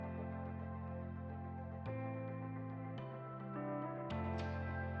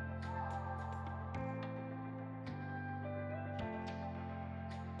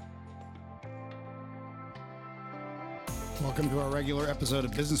Welcome to our regular episode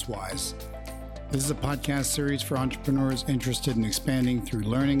of Business Wise. This is a podcast series for entrepreneurs interested in expanding through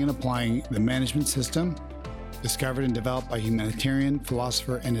learning and applying the management system discovered and developed by humanitarian,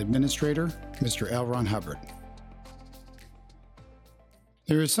 philosopher, and administrator, Mr. L. Ron Hubbard.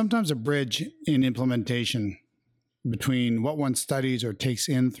 There is sometimes a bridge in implementation between what one studies or takes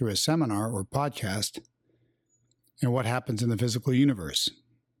in through a seminar or podcast and what happens in the physical universe.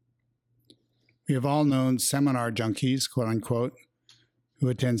 We have all known seminar junkies, quote unquote, who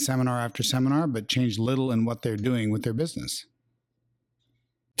attend seminar after seminar but change little in what they're doing with their business.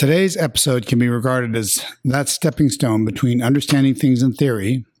 Today's episode can be regarded as that stepping stone between understanding things in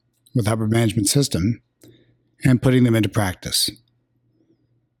theory with Hubbard Management System and putting them into practice.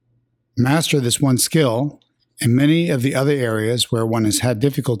 Master this one skill, and many of the other areas where one has had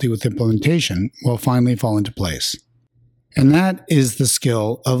difficulty with implementation will finally fall into place. And that is the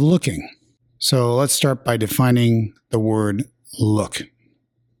skill of looking. So let's start by defining the word look.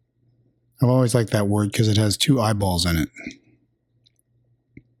 I've always liked that word because it has two eyeballs in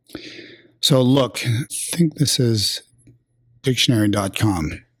it. So look, I think this is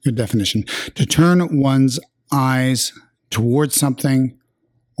dictionary.com, good definition. To turn one's eyes towards something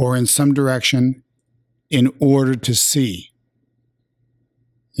or in some direction in order to see.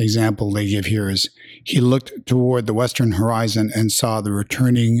 The example they give here is, he looked toward the western horizon and saw the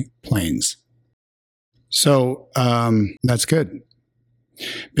returning planes. So that's good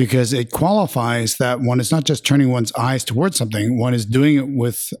because it qualifies that one is not just turning one's eyes towards something, one is doing it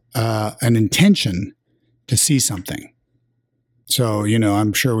with an intention to see something. So,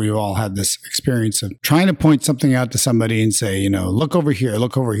 I'm sure we've all had this experience of trying to point something out to somebody and say, look over here.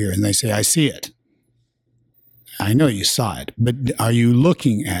 And they say, I see it. I know you saw it, but are you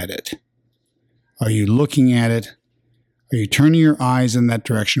looking at it? Are you looking at it? Are you turning your eyes in that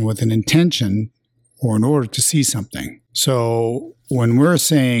direction with an intention or in order to see something? So when we're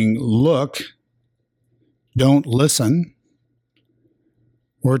saying look, don't listen,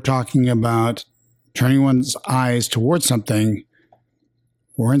 we're talking about turning one's eyes towards something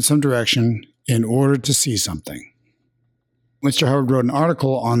or in some direction in order to see something. Mr. Hubbard wrote an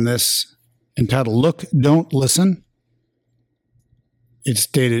article on this entitled Look, Don't Listen. It's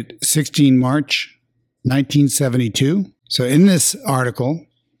dated 16 March, 1972. So in this article,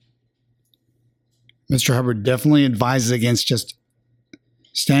 Mr. Hubbard definitely advises against just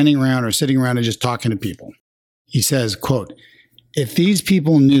standing around or sitting around and just talking to people. He says, quote, if these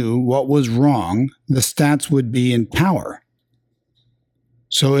people knew what was wrong, the stats would be in power.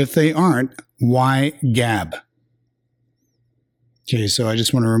 So if they aren't, why gab? Okay, so I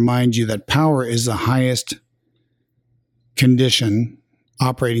just want to remind you that power is the highest condition,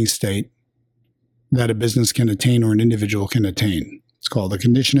 operating state, that a business can attain or an individual can attain. It's called the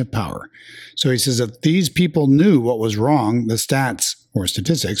condition of power. So he says if these people knew what was wrong, the stats or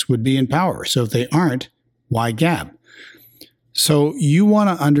statistics would be in power. So if they aren't, why gab? So you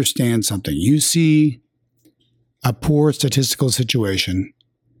want to understand something. You see a poor statistical situation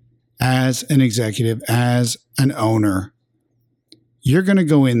as an executive, as an owner. You're going to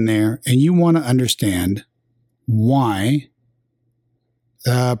go in there and you want to understand why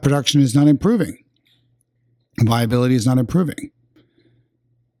production is not improving. Viability is not improving.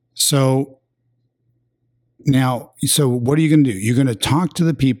 So what are you going to do? You're going to talk to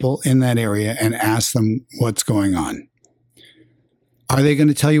the people in that area and ask them what's going on. Are they going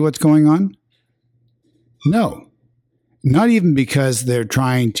to tell you what's going on? No. Not even because they're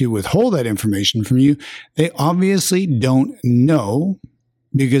trying to withhold that information from you. They obviously don't know,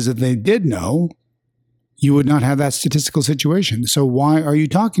 because if they did know, you would not have that statistical situation. So why are you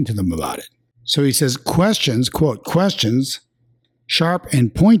talking to them about it? So he says questions, quote, questions, sharp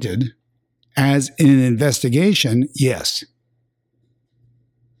and pointed, as in an investigation, yes.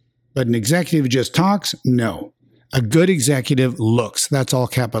 But an executive just talks? No. A good executive looks. That's all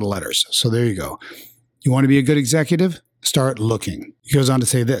capital letters. So there you go. You want to be a good executive? Start looking. He goes on to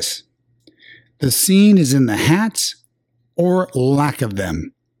say this. The scene is in the hats or lack of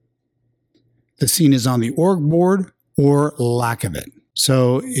them. The scene is on the org board or lack of it.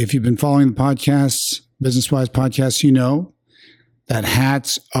 So if you've been following the podcasts, Business Wise podcasts, you know that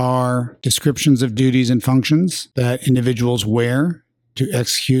hats are descriptions of duties and functions that individuals wear to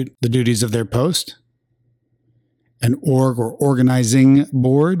execute the duties of their post. An org or organizing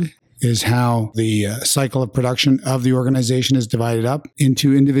board is how the cycle of production of the organization is divided up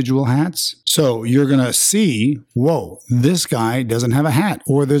into individual hats. So you're going to see, whoa, this guy doesn't have a hat,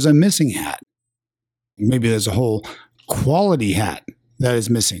 or there's a missing hat. Maybe there's a whole quality hat that is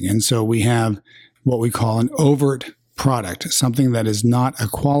missing. And so we have what we call an overt product, something that is not a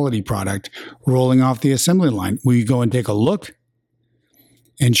quality product, rolling off the assembly line. We go and take a look,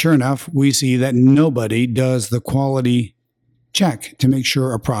 and sure enough, we see that nobody does the quality check to make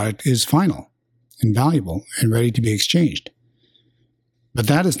sure a product is final and valuable and ready to be exchanged. But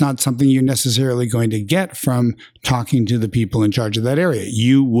that is not something you're necessarily going to get from talking to the people in charge of that area.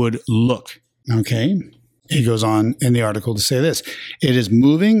 You would look, okay? He goes on in the article to say this: it is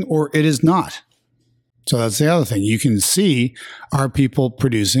moving or it is not. So that's the other thing. You can see, are people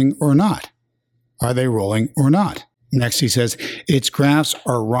producing or not? Are they rolling or not? Next, he says, its graphs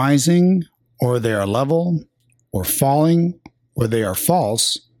are rising or they are level or falling or they are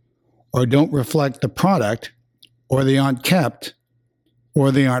false or don't reflect the product or they aren't kept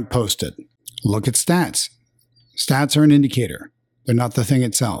or they aren't posted. Look at stats. Stats are an indicator. They're not the thing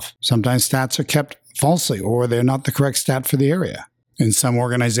itself. Sometimes stats are kept falsely or they're not the correct stat for the area. In some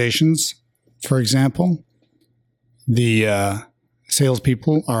organizations, for example, the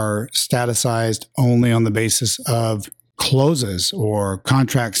salespeople are statusized only on the basis of closes or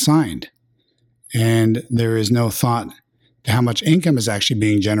contracts signed. And there is no thought to how much income is actually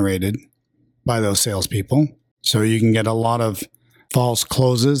being generated by those salespeople. So you can get a lot of false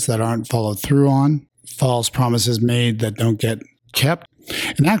closes that aren't followed through on, false promises made that don't get kept.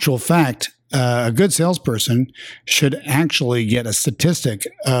 In actual fact, a good salesperson should actually get a statistic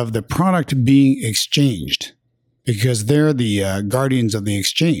of the product being exchanged because they're the guardians of the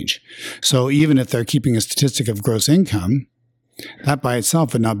exchange. So even if they're keeping a statistic of gross income, that by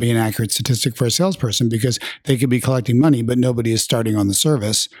itself would not be an accurate statistic for a salesperson because they could be collecting money, but nobody is starting on the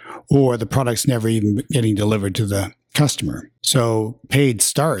service or the product's never even getting delivered to the customer. So paid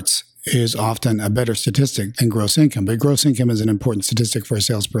starts is often a better statistic than gross income. But gross income is an important statistic for a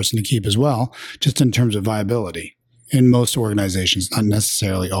salesperson to keep as well, just in terms of viability in most organizations, not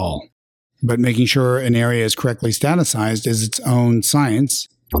necessarily all. But making sure an area is correctly statusized is its own science.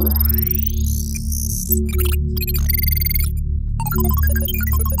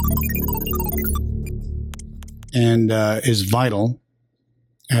 And is vital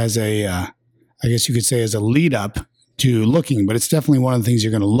as a, I guess you could say, as a lead up to looking, but it's definitely one of the things you're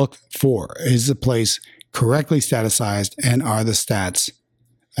going to look for. Is the place correctly statusized and are the stats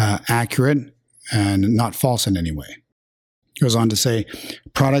accurate and not false in any way? Goes on to say,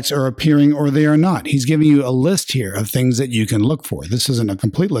 products are appearing or they are not. He's giving you a list here of things that you can look for. This isn't a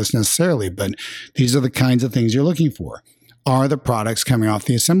complete list necessarily, but these are the kinds of things you're looking for. Are the products coming off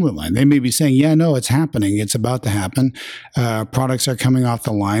the assembly line? They may be saying, yeah, no, it's happening. It's about to happen. Products are coming off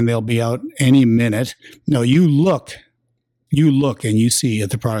the line. They'll be out any minute. No, you look and you see if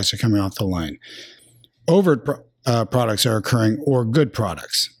the products are coming off the line. Overt products are occurring or good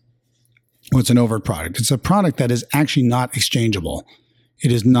products. What's an overt product? It's a product that is actually not exchangeable.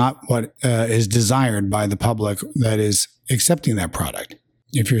 It is not what is desired by the public that is accepting that product.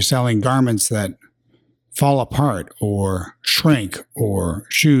 If you're selling garments that fall apart or shrink or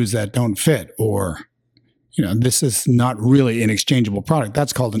shoes that don't fit or, this is not really an exchangeable product.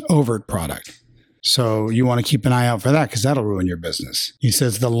 That's called an overt product. So you want to keep an eye out for that because that'll ruin your business. He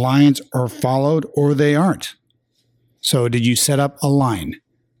says the lines are followed or they aren't. So did you set up a line?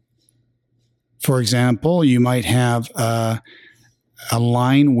 For example, you might have a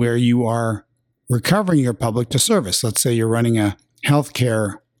line where you are recovering your public to service. Let's say you're running a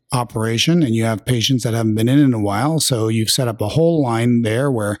healthcare operation and you have patients that haven't been in a while. So you've set up a whole line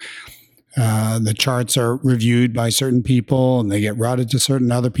there where the charts are reviewed by certain people and they get routed to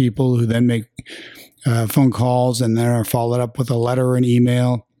certain other people who then make phone calls and then are followed up with a letter or an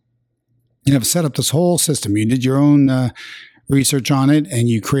email. You have set up this whole system. You did your own research on it and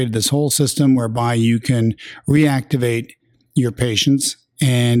you created this whole system whereby you can reactivate your patients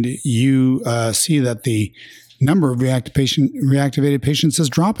and you see that the number of reactivated patients is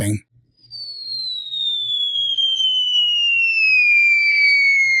dropping.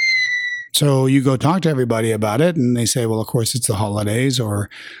 So you go talk to everybody about it and they say, well, of course, it's the holidays or,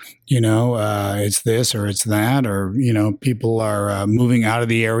 it's this or it's that or, people are moving out of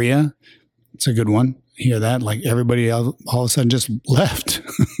the area. It's a good one. Hear that? Like everybody else all of a sudden just left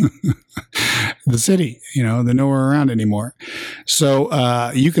the city. They're nowhere around anymore.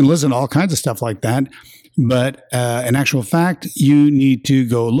 So you can listen to all kinds of stuff like that. But in actual fact, you need to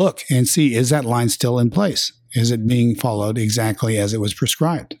go look and see, is that line still in place? Is it being followed exactly as it was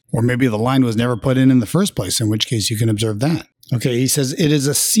prescribed? Or maybe the line was never put in the first place, in which case you can observe that. Okay, he says it is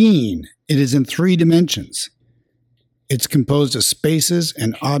a scene. It is in 3 dimensions. It's composed of spaces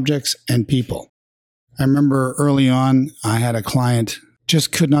and objects and people. I remember early on, I had a client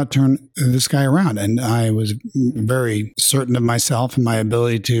just could not turn this guy around. And I was very certain of myself and my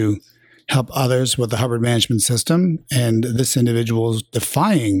ability to help others with the Hubbard management system. And this individual was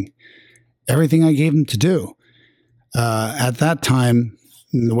defying everything I gave him to do. At that time,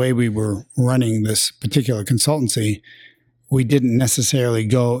 the way we were running this particular consultancy, we didn't necessarily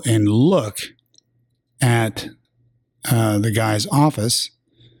go and look at the guy's office.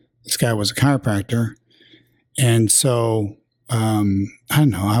 This guy was a chiropractor. And so, I don't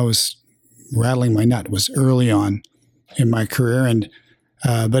know, I was rattling my nut. It was early on in my career. And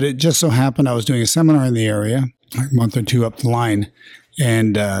but it just so happened I was doing a seminar in the area, a month or two up the line,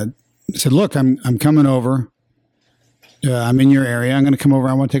 and said, look, I'm coming over. I'm in your area. I'm going to come over.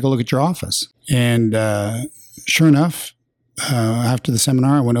 I want to take a look at your office. And sure enough, after the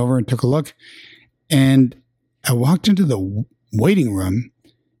seminar, I went over and took a look. And I walked into the waiting room,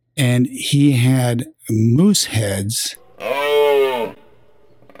 and he had moose heads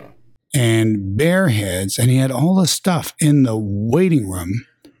and bear heads, and he had all this stuff in the waiting room.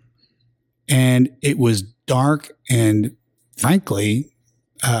 And it was dark and, frankly,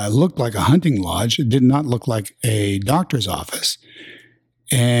 looked like a hunting lodge. It did not look like a doctor's office.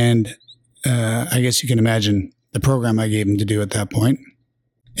 And I guess you can imagine the program I gave him to do at that point.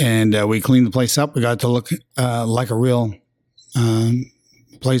 And we cleaned the place up. We got to look like a real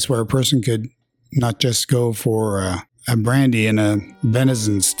place where a person could not just go for a brandy and a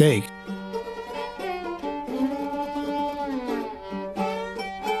venison steak.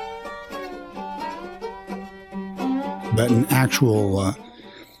 But an actual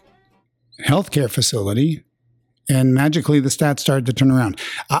healthcare facility, and magically the stats started to turn around.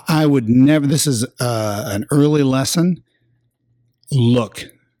 I would never, this is an early lesson. Look,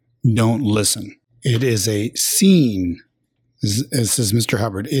 don't listen. It is a scene. This is Mr.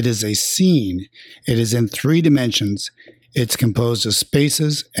 Hubbard. It is a scene. It is in 3 dimensions. It's composed of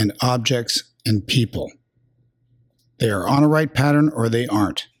spaces and objects and people. They are on a right pattern or they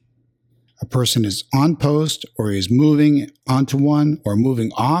aren't. A person is on post or he is moving onto one or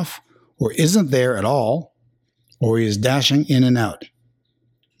moving off or isn't there at all or he is dashing in and out.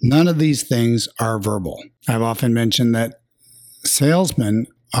 None of these things are verbal. I've often mentioned that salesmen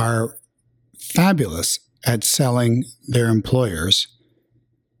are fabulous at selling their employers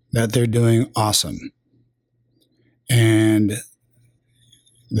that they're doing awesome. And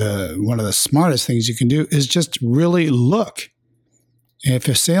one of the smartest things you can do is just really look. If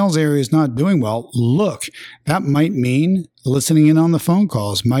a sales area is not doing well, look. That might mean listening in on the phone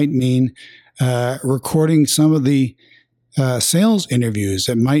calls, might mean recording some of the sales interviews.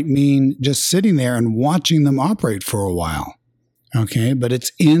 It might mean just sitting there and watching them operate for a while. Okay, but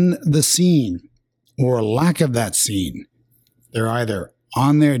it's in the scene or lack of that scene. They're either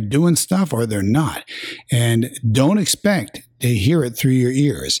on there doing stuff or they're not. And don't expect to hear it through your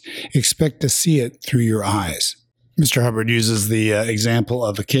ears. Expect to see it through your eyes. Mr. Hubbard uses the example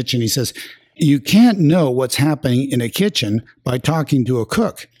of a kitchen. He says, you can't know what's happening in a kitchen by talking to a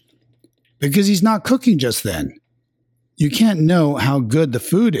cook because he's not cooking just then. You can't know how good the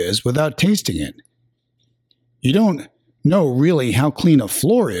food is without tasting it. You don't know really how clean a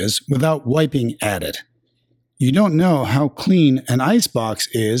floor is without wiping at it. You don't know how clean an icebox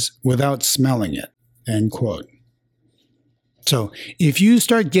is without smelling it. End quote. So if you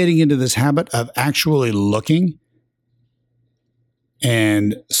start getting into this habit of actually looking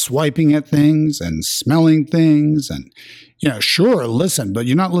and swiping at things and smelling things and, sure, listen, but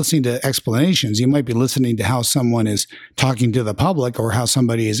you're not listening to explanations. You might be listening to how someone is talking to the public or how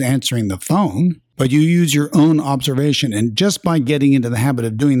somebody is answering the phone, but you use your own observation. And just by getting into the habit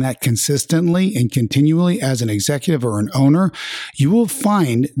of doing that consistently and continually as an executive or an owner, you will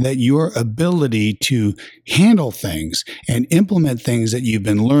find that your ability to handle things and implement things that you've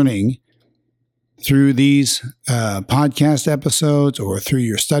been learning through these podcast episodes or through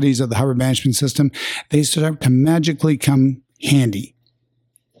your studies of the Hubbard management system, they start to magically come handy.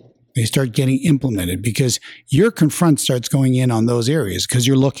 They start getting implemented because your confront starts going in on those areas because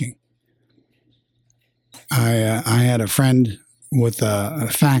you're looking. I had a friend with a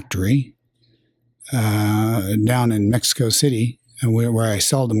factory down in Mexico City where I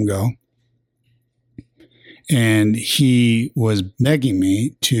seldom go. And he was begging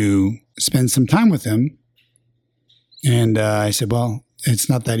me to spend some time with him. And I said, well, it's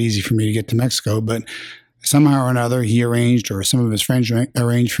not that easy for me to get to Mexico, but somehow or another he arranged, or some of his friends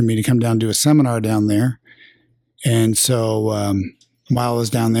arranged for me to come down to a seminar down there. And so while I was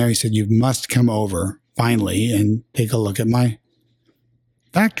down there, he said, you must come over finally and take a look at my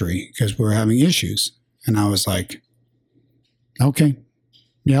factory because we're having issues. And I was like, okay,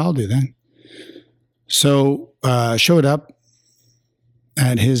 yeah, I'll do that. So showed up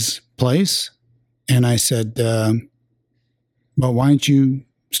at his place, and I said, well, why don't you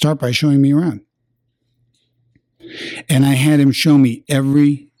start by showing me around. And I had him show me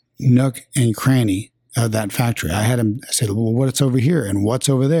every nook and cranny of that factory. I said, well, what's over here and what's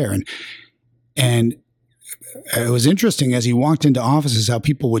over there? And it was interesting as he walked into offices how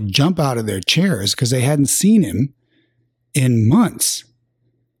people would jump out of their chairs because they hadn't seen him in months.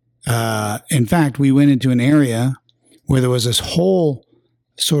 In fact, we went into an area where there was this whole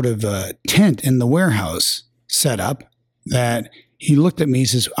sort of tent in the warehouse set up that he looked at me, he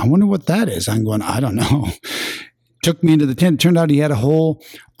says, I wonder what that is. I'm going, I don't know. Took me into the tent. Turned out he had a whole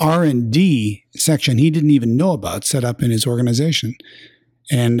R&D section he didn't even know about set up in his organization.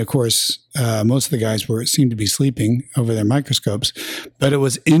 And of course, most of the guys seemed to be sleeping over their microscopes. But it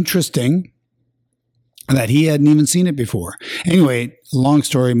was interesting that he hadn't even seen it before. Anyway, long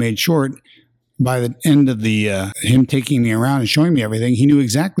story made short, by the end of him taking me around and showing me everything, he knew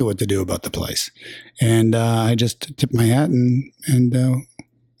exactly what to do about the place. And I just tipped my hat and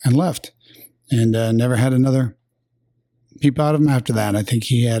left. And never had another peep out of him after that. I think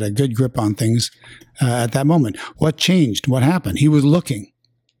he had a good grip on things at that moment. What changed? What happened? He was looking.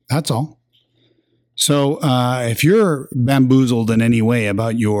 That's all. So if you're bamboozled in any way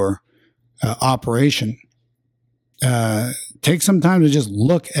about your operation, take some time to just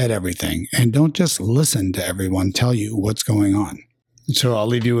look at everything and don't just listen to everyone tell you what's going on. So I'll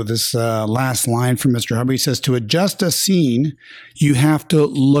leave you with this last line from Mr. Hubbard. He says, to adjust a scene, you have to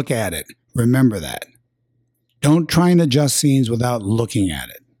look at it. Remember that. Don't try and adjust scenes without looking at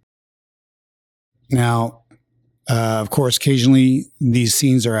it. Now, of course, occasionally these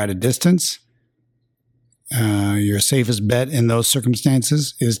scenes are at a distance. Your safest bet in those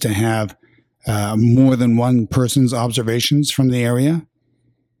circumstances is to have more than one person's observations from the area.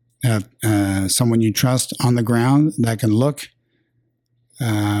 Someone you trust on the ground that can look,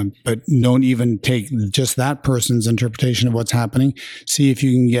 but don't even take just that person's interpretation of what's happening. See if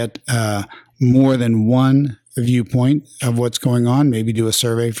you can get more than one viewpoint of what's going on. Maybe do a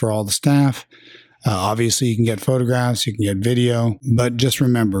survey for all the staff. Obviously, you can get photographs, you can get video, but just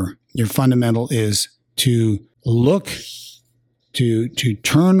remember, your fundamental is to look, to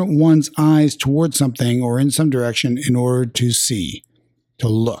turn one's eyes towards something or in some direction in order to see, to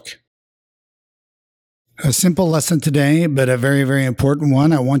look. A simple lesson today, but a very, very important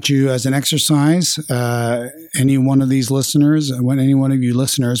one. I want you as an exercise, any one of these listeners, any one of you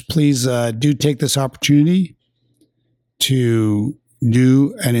listeners, please do take this opportunity to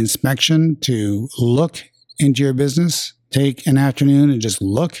do an inspection, to look into your business. Take an afternoon and just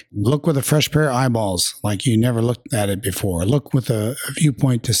look with a fresh pair of eyeballs like you never looked at it before. Look with a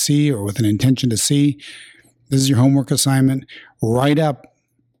viewpoint to see or with an intention to see. This is your homework assignment. Write up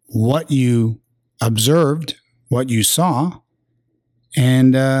what you observed, what you saw,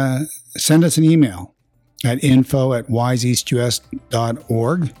 and send us an email at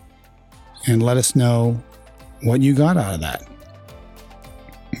info@wiseeastus.org and let us know what you got out of that.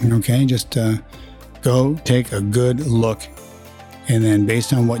 Okay, just go take a good look, and then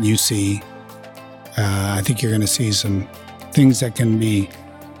based on what you see, I think you're going to see some things that can be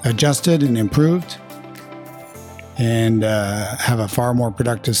adjusted and improved and have a far more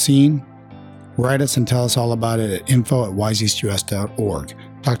productive scene. Write us and tell us all about it at info@wiseeastus.org.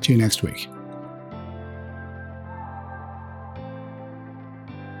 Talk to you next week.